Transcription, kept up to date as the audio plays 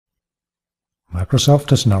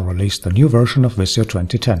Microsoft has now released the new version of Visio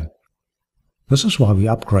 2010. This is why we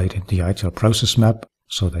upgraded the ITIL Process Map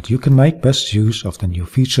so that you can make best use of the new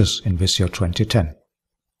features in Visio 2010.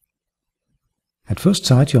 At first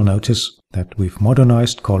sight you'll notice that we've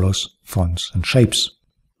modernized colors, fonts and shapes.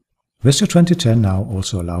 Visio 2010 now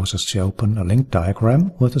also allows us to open a linked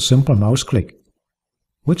diagram with a simple mouse click,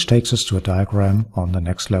 which takes us to a diagram on the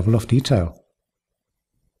next level of detail.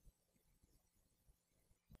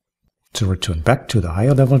 To return back to the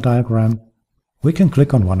higher level diagram, we can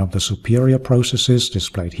click on one of the superior processes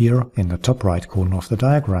displayed here in the top right corner of the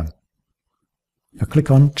diagram. A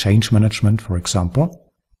click on Change Management, for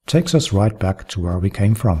example, takes us right back to where we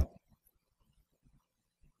came from.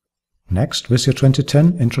 Next, Visio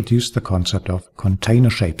 2010 introduced the concept of container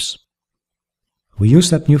shapes. We use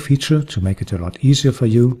that new feature to make it a lot easier for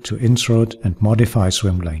you to insert and modify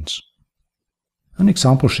swim lanes. An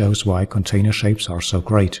example shows why container shapes are so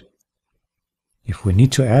great. If we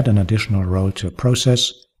need to add an additional role to a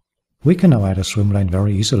process, we can now add a swim lane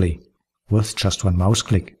very easily, with just one mouse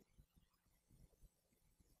click.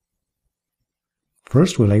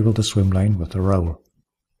 First we label the swim lane with a role.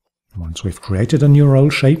 Once we've created a new role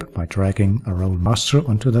shape by dragging a role master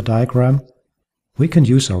onto the diagram, we can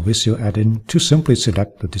use our Visio add-in to simply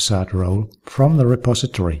select the desired role from the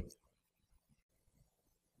repository.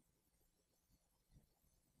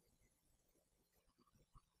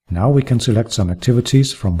 Now we can select some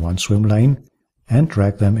activities from one swim lane and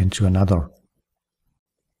drag them into another.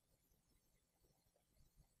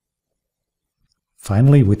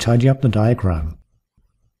 Finally, we tidy up the diagram.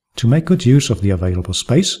 To make good use of the available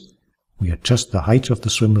space, we adjust the height of the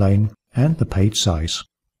swim lane and the page size.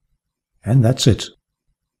 And that's it.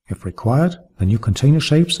 If required, the new container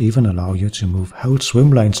shapes even allow you to move whole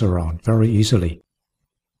swim lanes around very easily.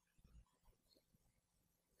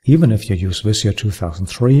 Even if you use Visio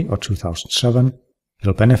 2003 or 2007,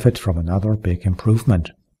 you'll benefit from another big improvement: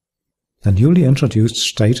 the newly introduced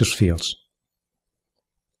status fields.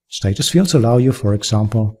 Status fields allow you, for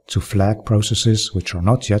example, to flag processes which are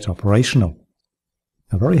not yet operational.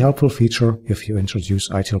 A very helpful feature if you introduce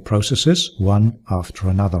ITIL processes one after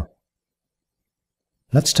another.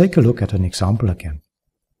 Let's take a look at an example again.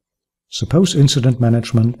 Suppose incident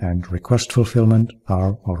management and request fulfillment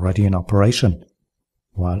are already in operation,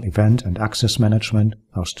 while event and access management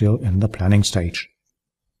are still in the planning stage.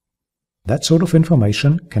 That sort of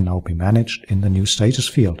information can now be managed in the new status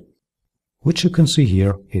field, which you can see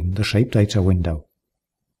here in the Shape Data window.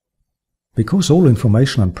 Because all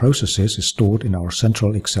information on processes is stored in our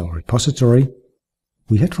central Excel repository,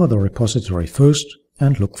 we head for the repository first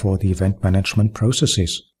and look for the event management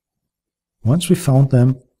processes. Once we've found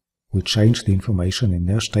them, we change the information in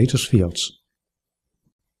their status fields.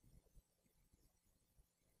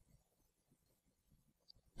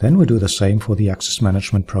 Then we do the same for the access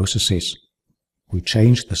management processes. We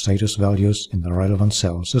change the status values in the relevant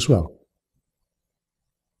cells as well.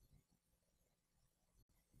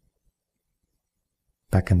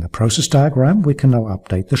 Back in the process diagram, we can now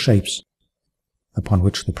update the shapes, upon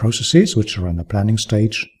which the processes which are in the planning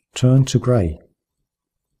stage turn to gray.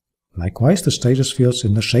 Likewise, the status fields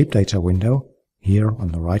in the Shape Data window, here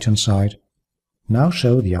on the right-hand side, now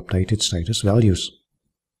show the updated status values.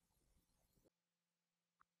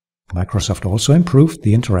 Microsoft also improved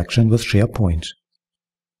the interaction with SharePoint.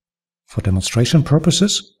 For demonstration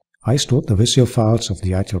purposes, I stored the Visio files of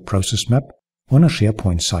the ITIL Process Map on a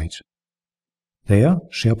SharePoint site. There,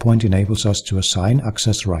 SharePoint enables us to assign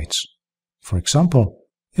access rights. For example,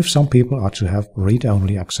 if some people are to have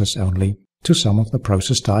read-only access only to some of the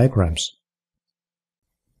process diagrams.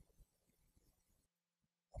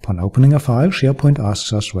 Upon opening a file, SharePoint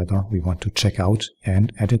asks us whether we want to check out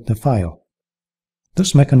and edit the file.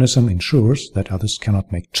 This mechanism ensures that others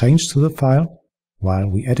cannot make changes to the file while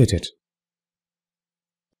we edit it.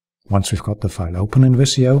 Once we've got the file open in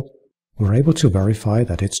Visio, we're able to verify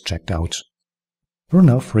that it's checked out. We're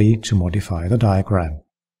now free to modify the diagram.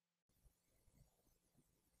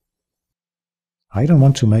 I don't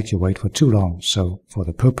want to make you wait for too long, so for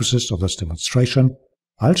the purposes of this demonstration,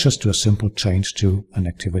 I'll just do a simple change to an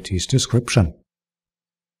activity's description.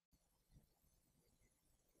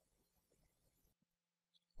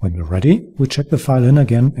 When we're ready, we check the file in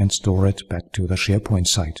again and store it back to the SharePoint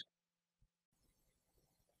site.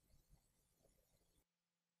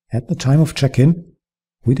 At the time of check-in,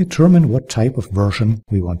 we determine what type of version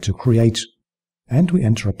we want to create, and we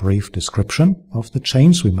enter a brief description of the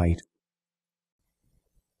change we made.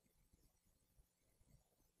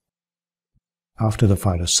 After the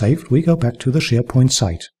file is saved, we go back to the SharePoint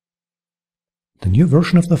site. The new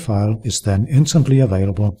version of the file is then instantly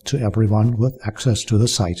available to everyone with access to the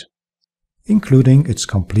site. including its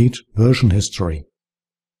complete version history.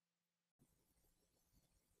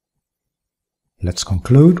 Let's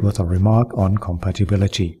conclude with a remark on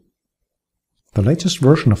compatibility. The latest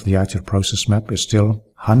version of the ITIL Process Map is still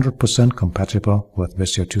 100% compatible with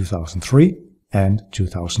Visio 2003 and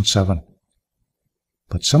 2007.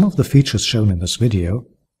 But some of the features shown in this video,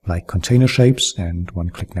 like container shapes and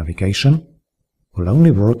one-click navigation, will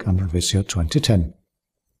only work under Visio 2010.